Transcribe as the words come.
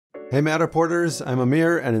Hey Matterporters, I'm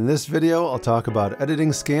Amir, and in this video I'll talk about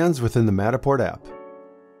editing scans within the Matterport app.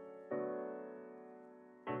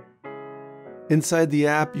 Inside the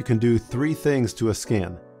app, you can do three things to a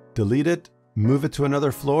scan: delete it, move it to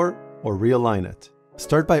another floor, or realign it.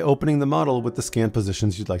 Start by opening the model with the scan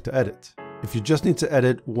positions you'd like to edit. If you just need to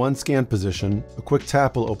edit one scan position, a quick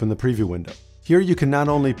tap will open the preview window. Here you can not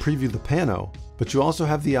only preview the pano, but you also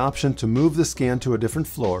have the option to move the scan to a different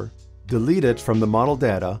floor, delete it from the model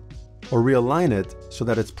data, or realign it so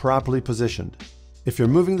that it's properly positioned. If you're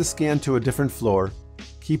moving the scan to a different floor,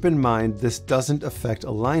 keep in mind this doesn't affect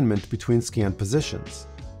alignment between scan positions.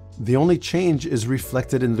 The only change is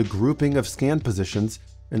reflected in the grouping of scan positions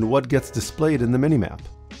and what gets displayed in the minimap.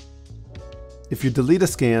 If you delete a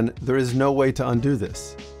scan, there is no way to undo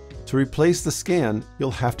this. To replace the scan,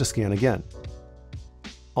 you'll have to scan again.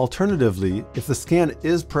 Alternatively, if the scan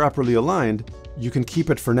is properly aligned, you can keep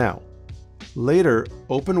it for now. Later,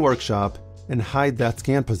 open Workshop and hide that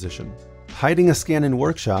scan position. Hiding a scan in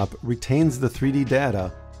Workshop retains the 3D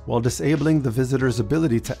data while disabling the visitor's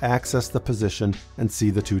ability to access the position and see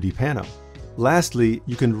the 2D pano. Lastly,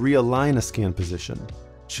 you can realign a scan position.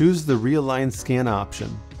 Choose the Realign Scan option.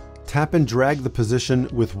 Tap and drag the position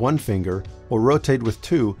with one finger or rotate with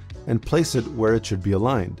two and place it where it should be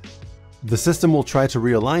aligned. The system will try to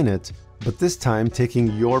realign it, but this time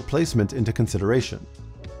taking your placement into consideration.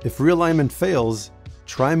 If realignment fails,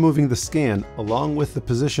 try moving the scan along with the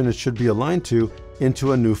position it should be aligned to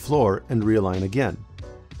into a new floor and realign again.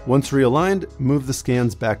 Once realigned, move the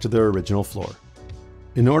scans back to their original floor.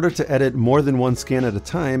 In order to edit more than one scan at a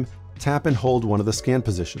time, tap and hold one of the scan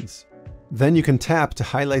positions. Then you can tap to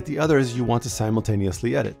highlight the others you want to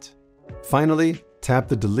simultaneously edit. Finally, tap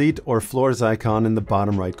the delete or floors icon in the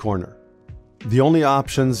bottom right corner. The only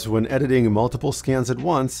options when editing multiple scans at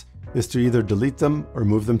once is to either delete them or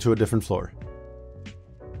move them to a different floor.